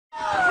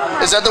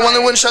Is that the one that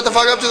wouldn't shut the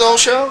fuck up through the whole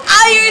show?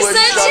 Oh, you're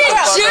such a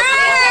jerk!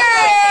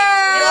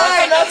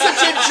 I'm not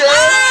such a jerk!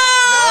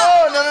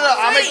 No.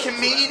 I'm a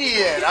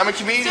comedian.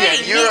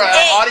 Sweetie, You're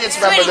an audience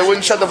member that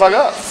wouldn't shut the fuck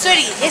up.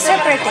 Sweetie, it's her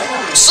birthday.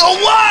 So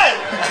what?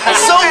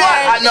 So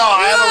what? I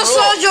have a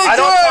rule. I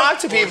don't talk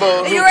to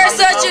people. You are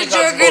such a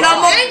jerk, and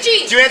I'm a...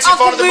 Do you answer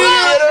your phone at the movie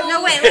theater?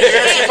 No, wait.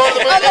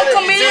 I'm a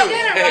comedian.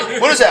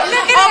 What is that?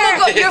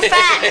 You're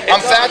fat.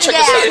 I'm fat? Check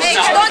this out.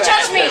 Yeah, don't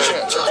touch me.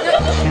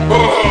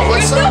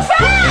 What's up?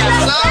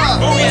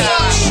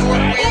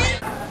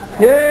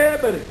 Yeah,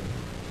 buddy.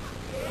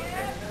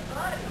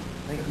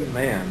 Thank you,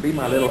 man. Be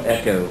my little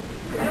echo.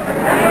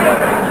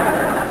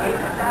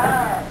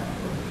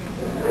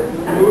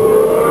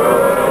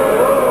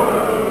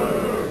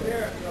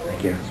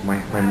 Thank you. It's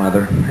my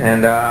mother.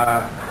 And,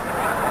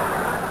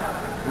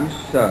 you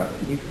suck.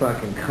 You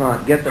fucking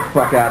cunt. Get the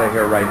fuck out of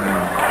here right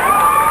now.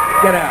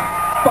 Get out.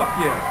 Fuck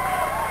you.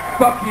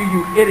 Fuck you,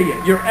 you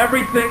idiot. You're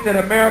everything that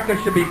America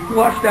should be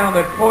flushed down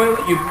the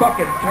toilet, you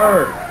fucking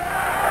turd.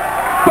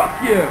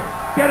 Fuck you.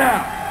 Get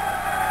out.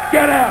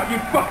 Get out, you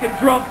fucking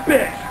drunk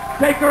bitch.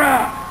 Take her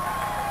out.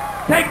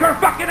 Take her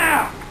fucking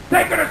out.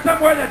 Take her to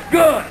somewhere that's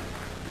good.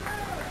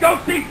 Go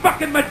see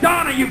fucking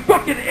Madonna, you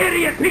fucking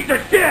idiot piece of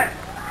shit.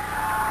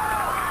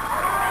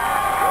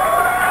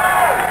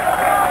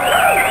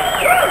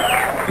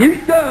 You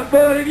suck,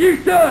 buddy. You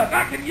suck.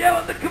 I can yell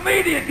at the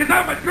comedian because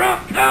I'm a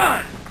drunk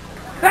cunt.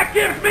 That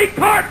gives me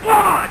carte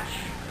blanche.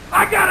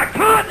 I got a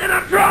cunt and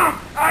I'm drunk.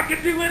 I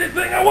can do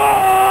anything I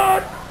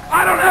want.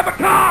 I don't have a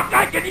cock.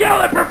 I can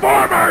yell at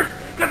performers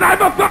because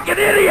I'm a fucking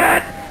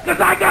idiot because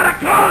I got a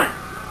cunt.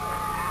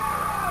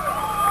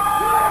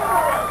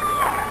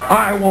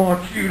 I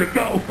want you to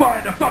go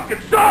find a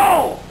fucking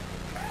soul.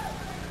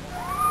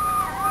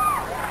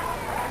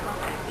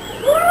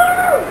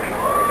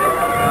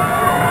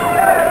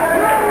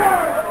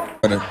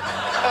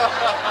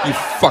 You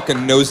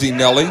fucking nosy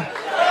Nelly.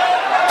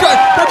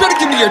 Don't try to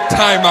give me your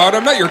timeout.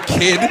 I'm not your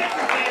kid.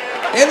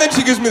 And then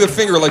she gives me the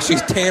finger like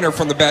she's Tanner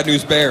from the Bad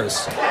News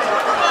Bears.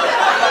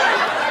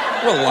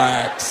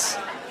 Relax.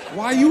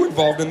 Why are you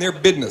involved in their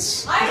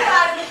business? I go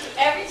at it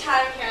every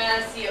time Karen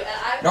I see you.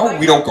 And No,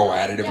 we don't go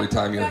at it every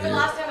time you're here. here.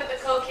 Last time with the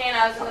cocaine,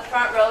 I was in the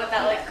front row with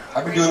that like...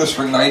 I've been doing this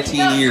for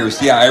 19 years.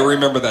 Yeah, I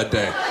remember that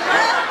day.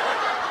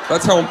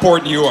 That's how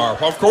important you are.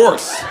 Of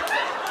course.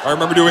 I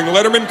remember doing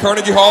Letterman,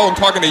 Carnegie Hall, and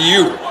talking to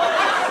you.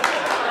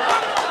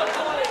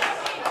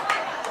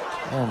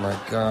 Oh my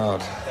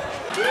God.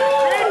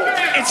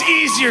 It's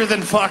easier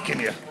than fucking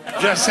you.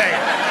 Just saying.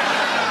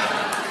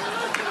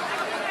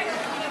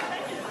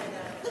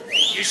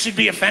 You should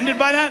be offended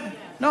by that?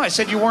 No, I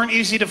said you weren't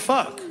easy to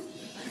fuck.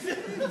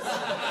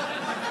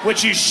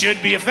 Which you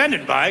should be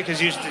offended by,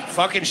 because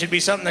fucking should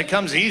be something that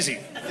comes easy.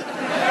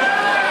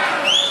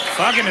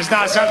 Fucking is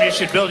not something you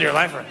should build your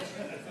life around.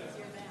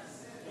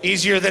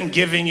 Easier than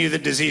giving you the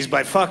disease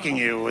by fucking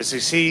you was, you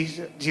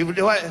see,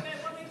 do I?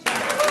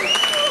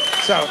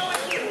 So,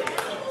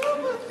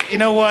 you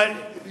know what?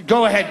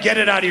 Go ahead, get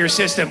it out of your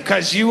system,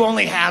 because you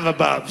only have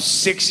about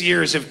 6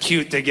 years of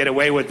cute to get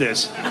away with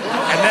this. And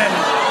then,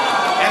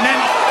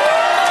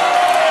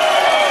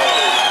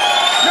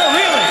 no,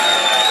 really.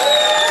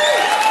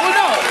 Well,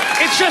 no,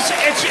 it's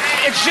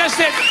just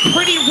that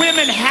pretty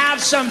women have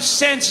some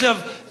sense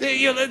of,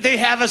 you know, they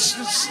have a,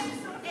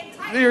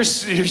 you're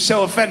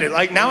so offended.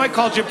 Like, now I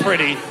called you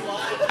pretty.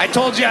 I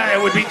told you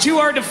it would be too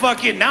hard to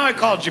fuck you. Now I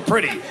called you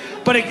pretty.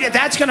 But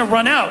that's going to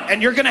run out.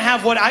 And you're going to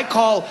have what I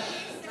call,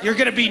 you're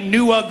going to be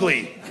new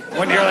ugly.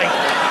 When you're like,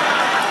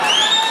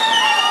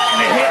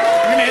 you're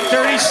going to hit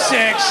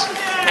 36.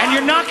 And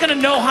you're not going to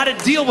know how to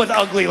deal with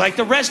ugly like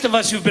the rest of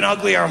us who've been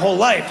ugly our whole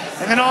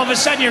life. And then all of a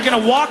sudden you're going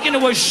to walk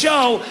into a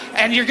show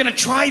and you're going to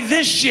try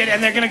this shit.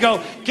 And they're going to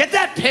go, get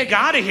that pig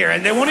out of here.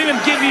 And they won't even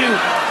give you,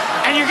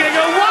 and you're going to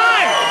go,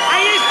 why? I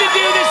used to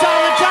do this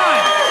all the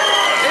time.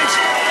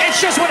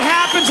 It's just what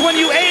happens when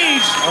you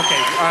age.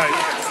 Okay, all right.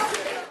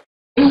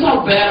 This is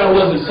how bad I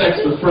was at sex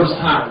the first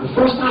time. The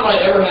first time I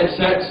ever had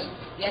sex.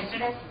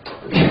 Yesterday?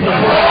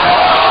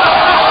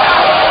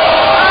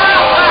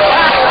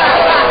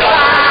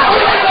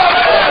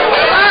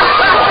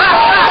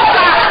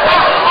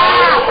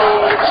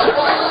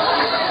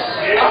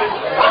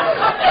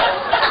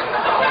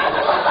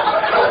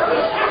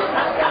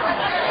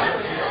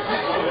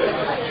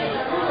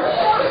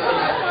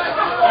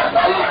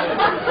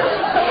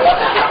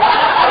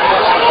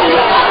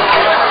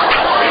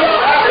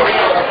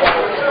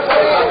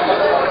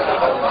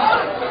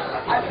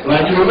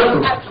 Glad you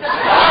remember.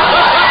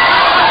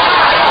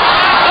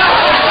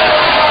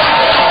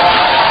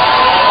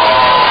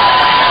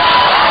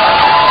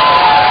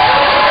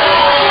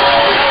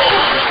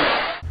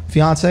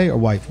 Fiance or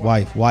wife?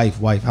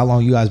 Wife. How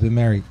long you guys been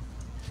married?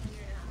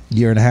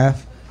 Year and a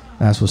half?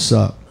 That's what's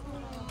up.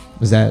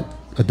 Was that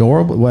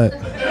adorable? What? Yo,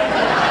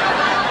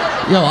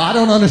 I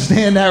don't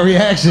understand that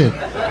reaction.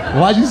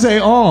 Why'd you say,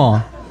 "aw"?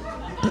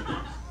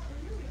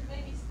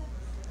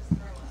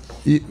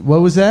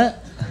 What was that?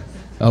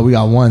 Oh, we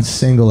got one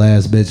single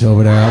ass bitch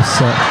over there. You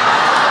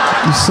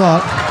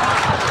suck.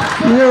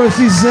 You hear what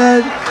she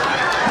said?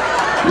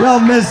 Y'all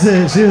missed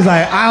it. She was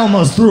like, I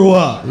almost threw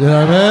up. You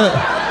know what I mean?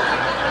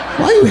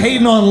 Why are you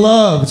hating on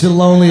love with your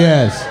lonely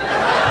ass?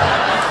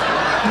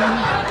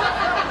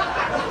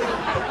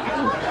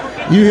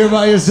 You here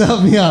by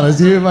yourself? Be honest.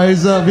 You here by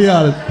yourself? Be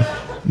honest.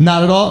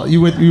 Not at all.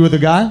 You with a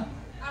guy?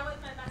 I'm with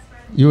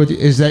my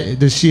best friend.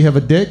 Does she have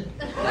a dick?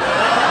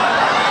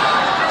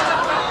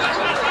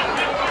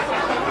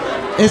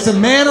 It's a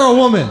man or a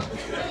woman?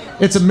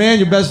 It's a man,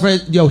 your best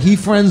friend. Yo, he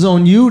friend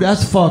zone you?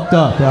 That's fucked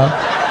up, yo.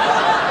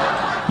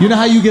 You know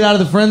how you get out of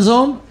the friend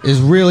zone? It's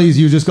real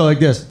easy. You just go like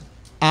this.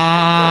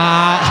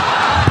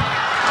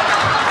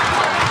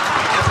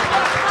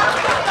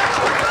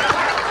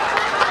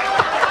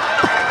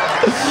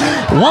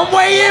 One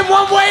way in,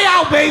 one way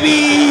out,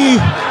 baby.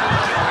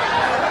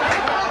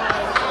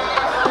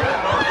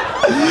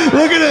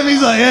 Look at him.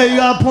 He's like, hey, you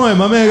got a point.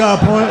 My man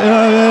got a point. You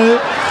know what I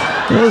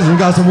mean? Listen,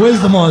 got some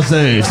wisdom on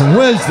stage. Some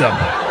wisdom.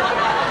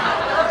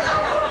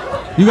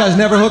 You guys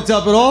never hooked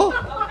up at all?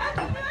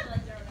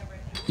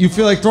 You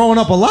feel like throwing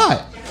up a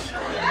lot.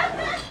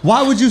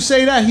 Why would you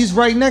say that? He's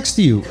right next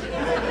to you.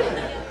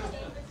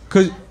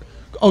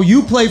 Oh,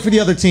 you play for the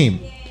other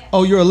team.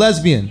 Oh, you're a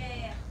lesbian.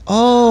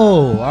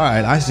 Oh, all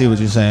right. I see what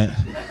you're saying.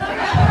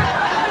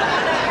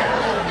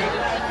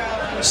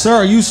 Sir,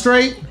 are you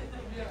straight?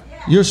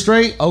 You're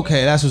straight?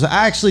 Okay, that's what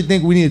I actually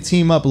think we need to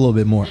team up a little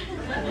bit more.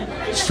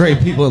 Straight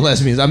people and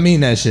lesbians. I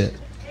mean that shit.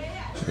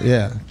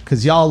 Yeah,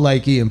 because y'all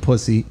like eating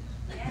pussy.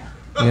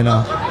 You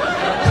know.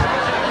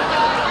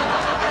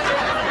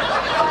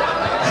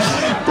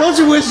 Don't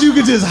you wish you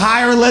could just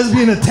hire a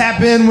lesbian to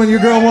tap in when your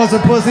girl wants her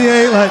pussy,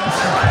 eh?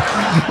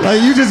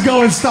 Like you just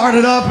go and start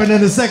it up, and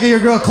then the second your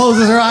girl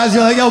closes her eyes,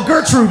 you're like, yo,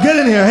 Gertrude, get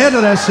in here,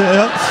 handle that shit,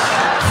 yo.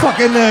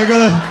 Fucking there,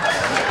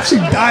 she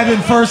dive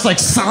in first like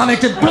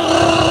Sonic and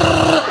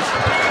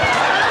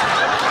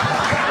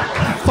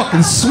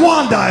fucking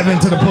swan dive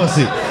into the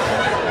pussy.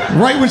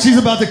 Right when she's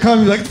about to come,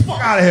 you're like, fuck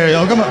out of here,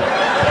 yo, come on.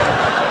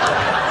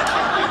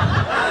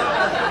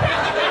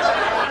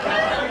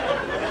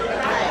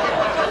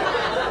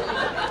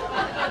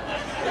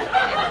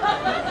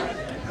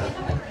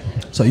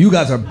 So you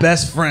guys are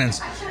best friends.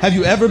 Have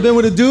you ever been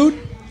with a dude?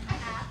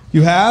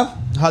 You have?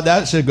 How'd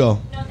that shit go?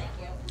 No, thank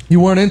you. You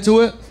weren't into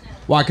it?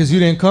 Why, because you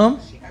didn't come?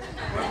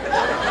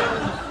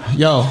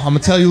 Yo, I'm gonna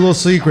tell you a little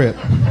secret.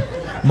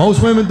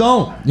 Most women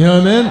don't. You know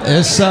what I mean?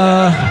 It's,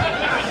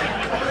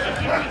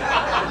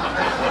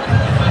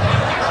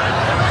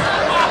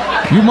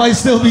 you might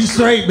still be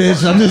straight,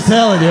 bitch. I'm just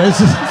telling you. It's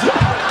just...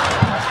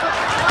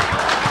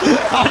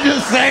 I'm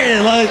just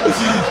saying, like...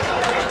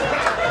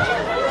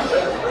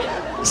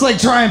 It's like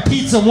trying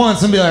pizza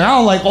once and be like, I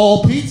don't like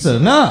all pizza.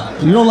 Nah,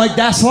 you don't like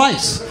that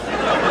slice.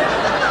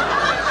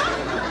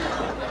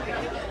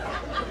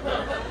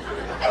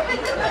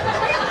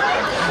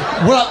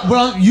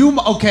 Well, you,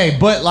 okay,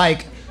 but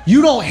like,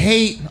 you don't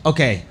hate,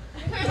 okay.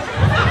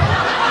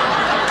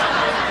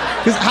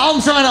 Because how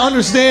I'm trying to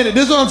understand it,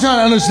 this is what I'm trying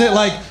to understand.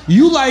 Like,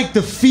 you like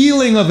the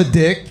feeling of a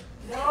dick,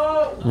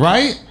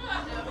 right?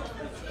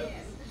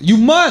 You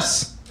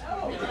must.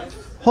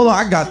 Hold on,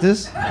 I got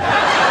this.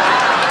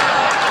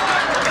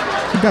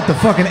 You got the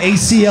fucking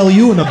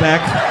ACLU in the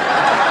back.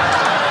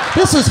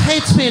 This is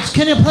hate speech.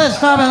 Can you please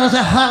stop it?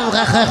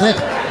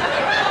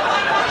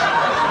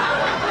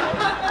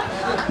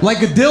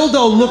 Like a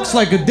dildo looks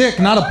like a dick,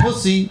 not a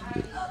pussy.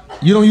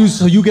 You don't use,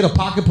 so you get a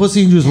pocket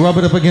pussy and you just rub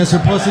it up against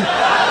your pussy?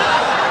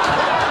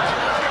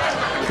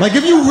 Like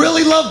if you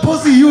really love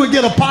pussy, you would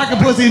get a pocket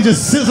pussy and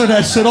just scissor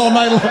that shit all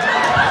night long.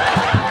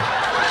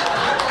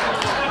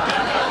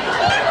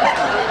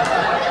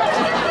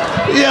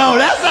 Yo,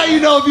 that's how you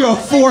know if you're a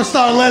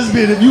 4-star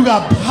lesbian, if you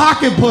got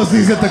pocket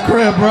pussies at the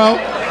crib, bro.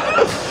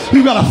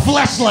 You got a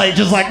fleshlight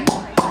just like...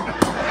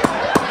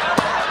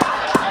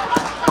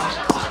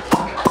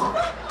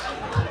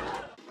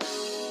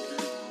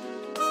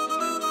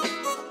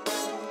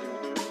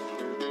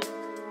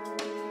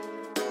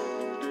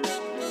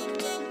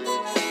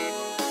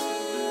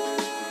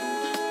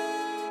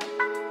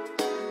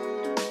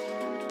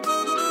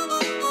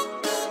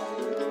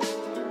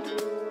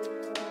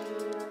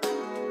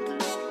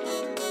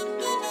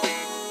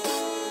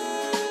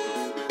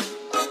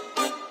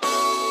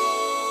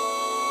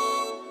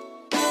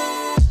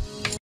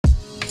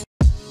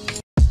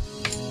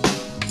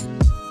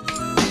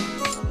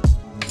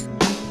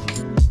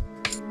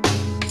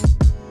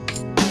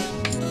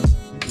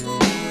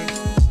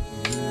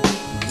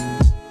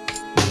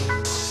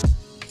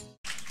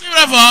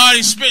 For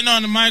Artie spitting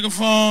on the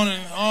microphone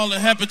and all the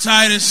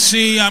hepatitis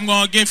C I'm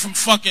gonna get from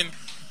fucking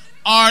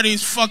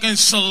Artie's fucking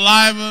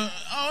saliva.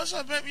 Oh, what's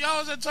up, baby? Y'all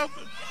was at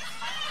talking.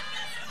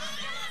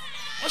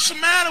 What's the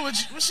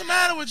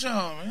matter with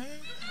y'all, man?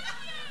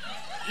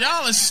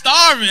 Y'all are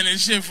starving and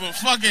shit for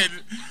fucking.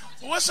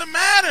 What's the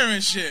matter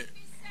and shit?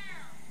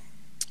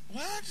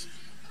 What?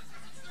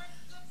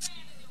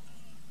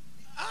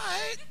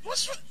 Alright,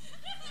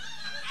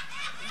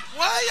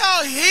 why are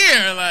y'all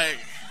here? Like,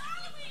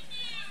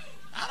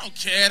 I don't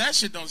care. That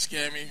shit don't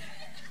scare me.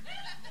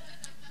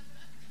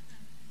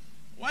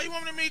 Why you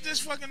want me to meet this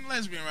fucking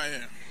lesbian right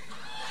here?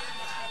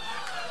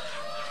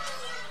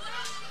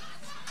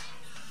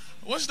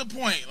 What's the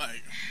point?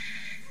 Like,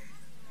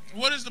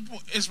 what is the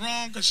point? It's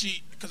wrong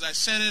because I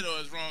said it, or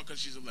it's wrong because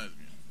she's a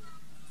lesbian?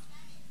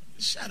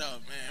 Shut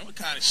up, man. What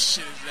kind of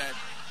shit is that?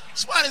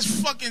 That's why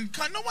this fucking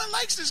country, no one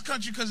likes this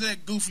country because of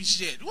that goofy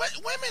shit.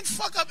 Women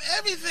fuck up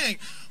everything.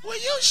 Will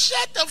you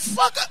shut the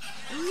fuck up?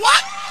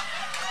 What?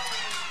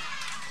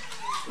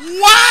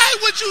 Why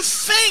would you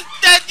think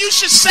that you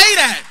should say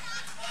that?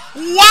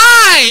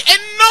 Why?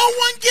 And no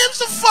one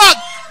gives a fuck.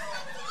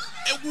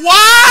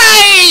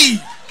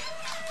 Why?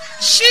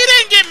 She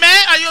didn't get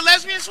mad. Are you a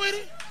lesbian,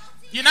 sweetie?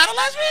 You're not a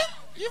lesbian?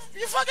 You're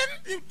not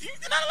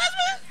a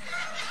lesbian?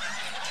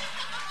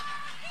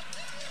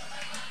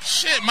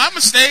 Shit, my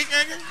mistake,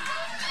 nigga.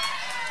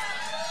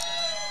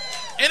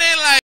 It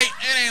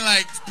ain't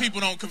like people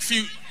don't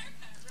confuse.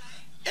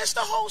 It's the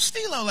whole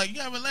stilo. Like,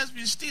 you have a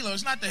lesbian stilo.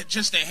 It's not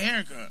just the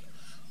haircut.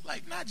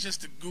 Like, not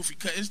just the goofy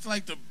cut. It's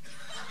like the...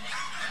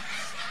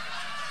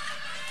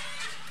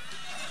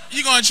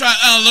 You gonna try,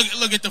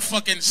 look at the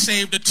fucking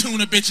save the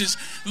tuna bitches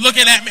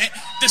looking at me,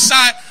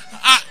 decide,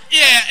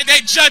 yeah, they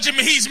judging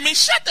me, he's me.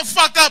 Shut the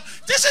fuck up.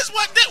 This is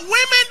what,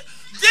 women,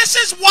 this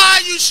is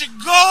why you should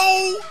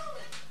go,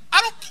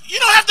 you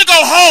don't have to go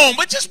home,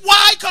 but just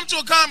why come to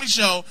a comedy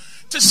show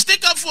to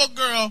stick up for a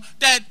girl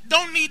that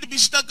don't need to be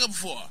stuck up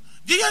for?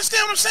 Do you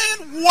understand what I'm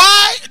saying?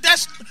 Why?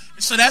 That's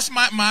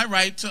my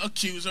right to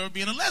accuse her of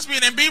being a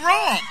lesbian and be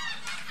wrong.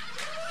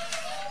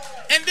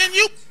 And then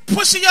you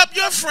pussy up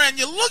your friend,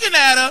 you're looking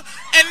at her,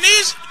 and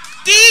these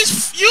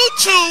you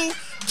two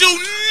do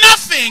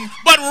nothing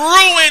but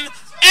ruin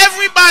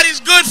everybody's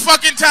good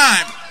fucking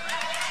time.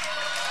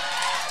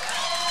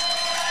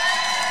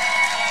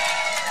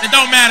 It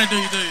don't matter, do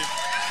you?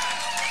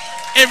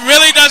 It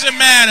really doesn't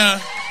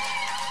matter.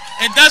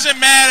 It doesn't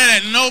matter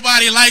that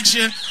nobody likes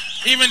you,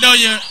 even though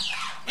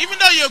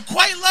you're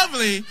quite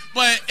lovely,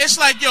 but it's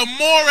like you're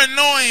more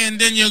annoying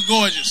than you're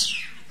gorgeous.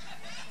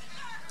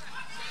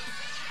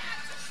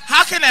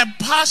 How can that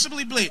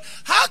possibly be?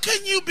 How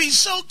can you be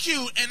so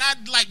cute and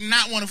I'd like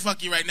not want to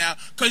fuck you right now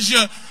cause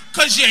you're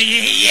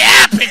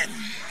yapping?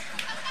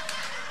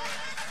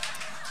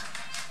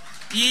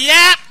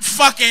 Yap,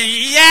 fucking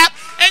yap.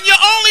 And you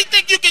only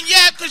think you can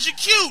yap because you're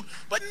cute.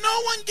 But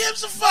no one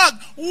gives a fuck.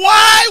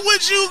 Why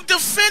would you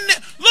defend it?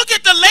 Look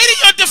at the lady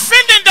you're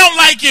defending don't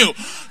like you.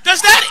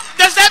 Does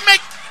that make...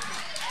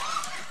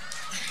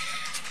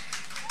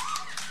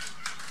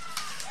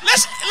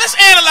 Let's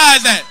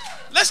analyze that.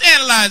 Let's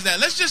analyze that.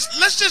 Let's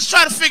just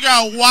try to figure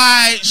out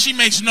why she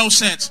makes no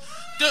sense.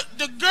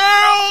 The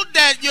girl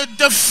that you're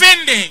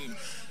defending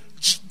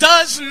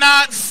does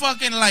not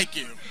fucking like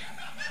you.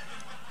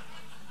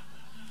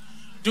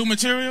 Do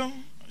material?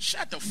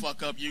 Shut the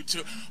fuck up, you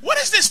two. What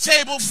is this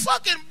table?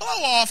 Fucking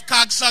blow off,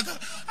 cocksucker.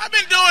 I've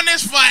been doing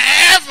this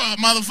forever,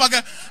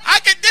 motherfucker.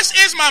 This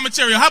is my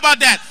material. How about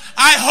that?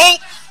 I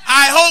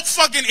hope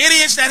fucking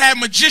idiots that have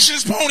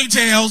magician's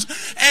ponytails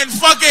and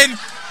fucking...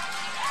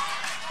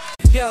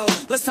 Yo,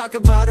 let's talk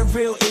about a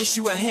real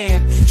issue at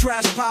hand.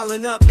 Trash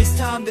piling up, it's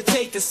time to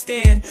take a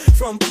stand.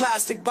 From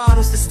plastic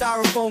bottles to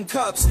styrofoam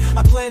cups,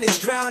 our planet's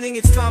drowning,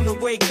 it's time to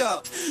wake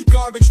up.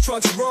 Garbage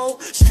trucks roll,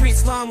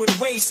 streets lined with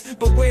waste,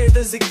 but where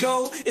does it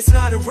go? It's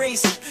not a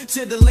race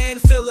to the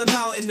landfill, a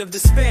mountain of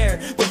despair.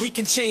 But we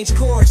can change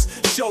course,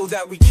 show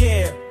that we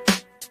care.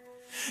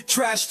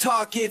 Trash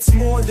talk, it's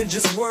more than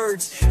just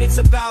words. It's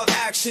about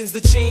actions,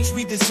 the change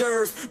we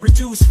deserve.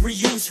 Reduce,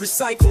 reuse,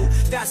 recycle.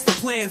 That's the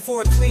plan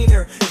for a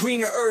cleaner,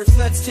 greener earth.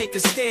 Let's take a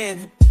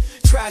stand.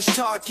 Trash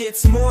talk,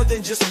 it's more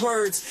than just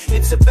words.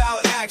 It's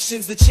about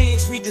actions, the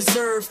change we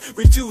deserve.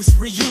 Reduce,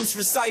 reuse,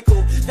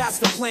 recycle. That's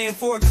the plan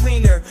for a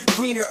cleaner,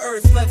 greener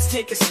earth. Let's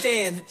take a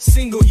stand.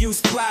 Single-use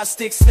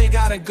plastics, they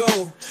gotta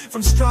go.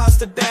 From straws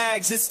to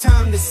bags, it's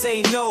time to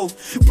say no.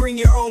 Bring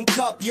your own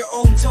cup, your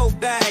own tote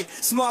bag.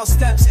 Small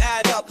steps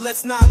add up,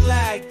 let's not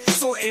lag.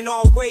 Sorting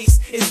all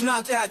waste is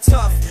not that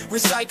tough.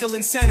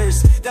 Recycling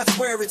centers, that's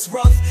where it's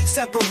rough.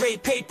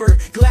 Separate paper,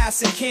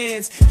 glass and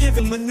cans. Give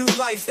them a new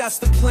life, that's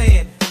the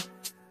plan.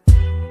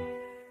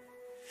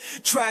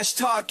 Trash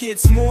talk,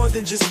 it's more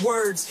than just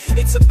words.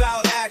 It's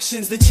about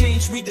actions, the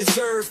change we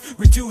deserve.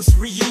 Reduce,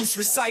 reuse,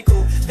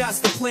 recycle. That's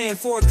the plan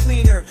for a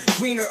cleaner,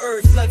 greener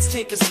earth. Let's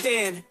take a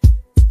stand.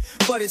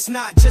 But it's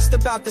not just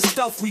about the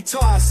stuff we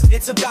toss.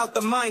 It's about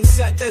the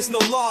mindset, there's no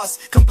loss.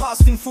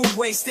 Composting food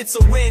waste, it's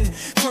a win.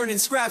 Turning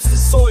scraps to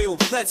soil,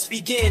 let's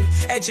begin.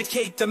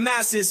 Educate the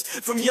masses,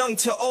 from young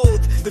to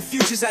old. The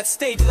future's at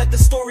stake, let the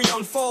story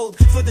unfold.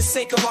 For the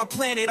sake of our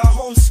planet, our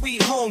home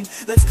sweet home.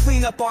 Let's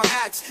clean up our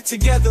acts,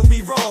 together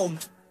we roam.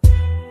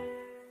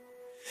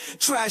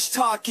 Trash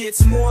talk,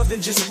 it's more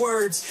than just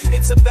words.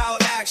 It's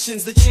about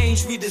actions, the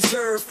change we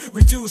deserve.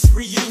 Reduce,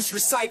 reuse,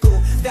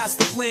 recycle. That's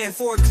the plan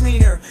for a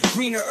cleaner,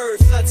 greener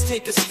earth. Let's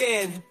take a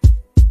stand.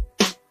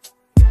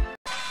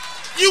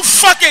 You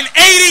fucking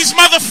 80s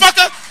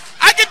motherfucker!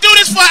 I could do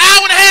this for an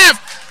hour and a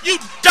half. You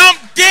dumb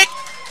dick.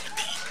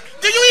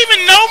 Do you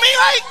even know me?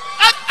 Like,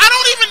 I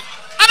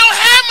don't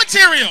have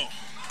material.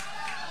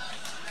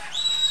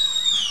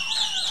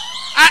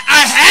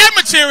 I had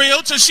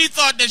material till she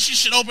thought that she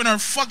should open her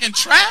fucking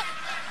trap.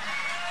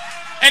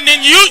 And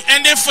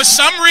then for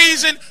some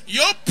reason,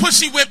 your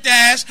pussy whipped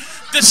ass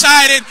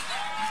decided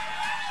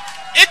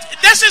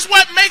this is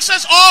what makes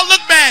us all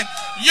look bad.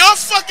 Your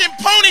fucking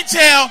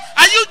ponytail.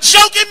 Are you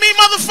joking me,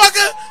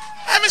 motherfucker?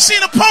 I haven't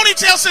seen a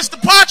ponytail since the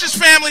Patrice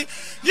Family.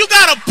 You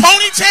got a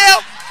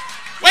ponytail?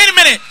 Wait a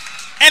minute.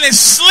 And it's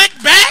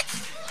slicked back?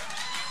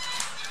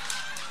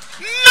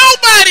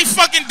 Nobody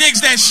fucking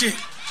digs that shit.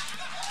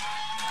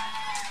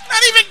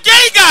 Not even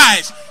gay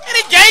guys.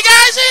 Any gay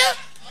guys here?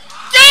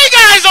 Gay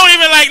guys don't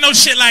even like no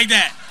shit like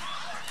that.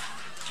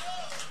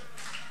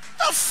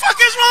 The fuck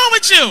is wrong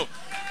with you?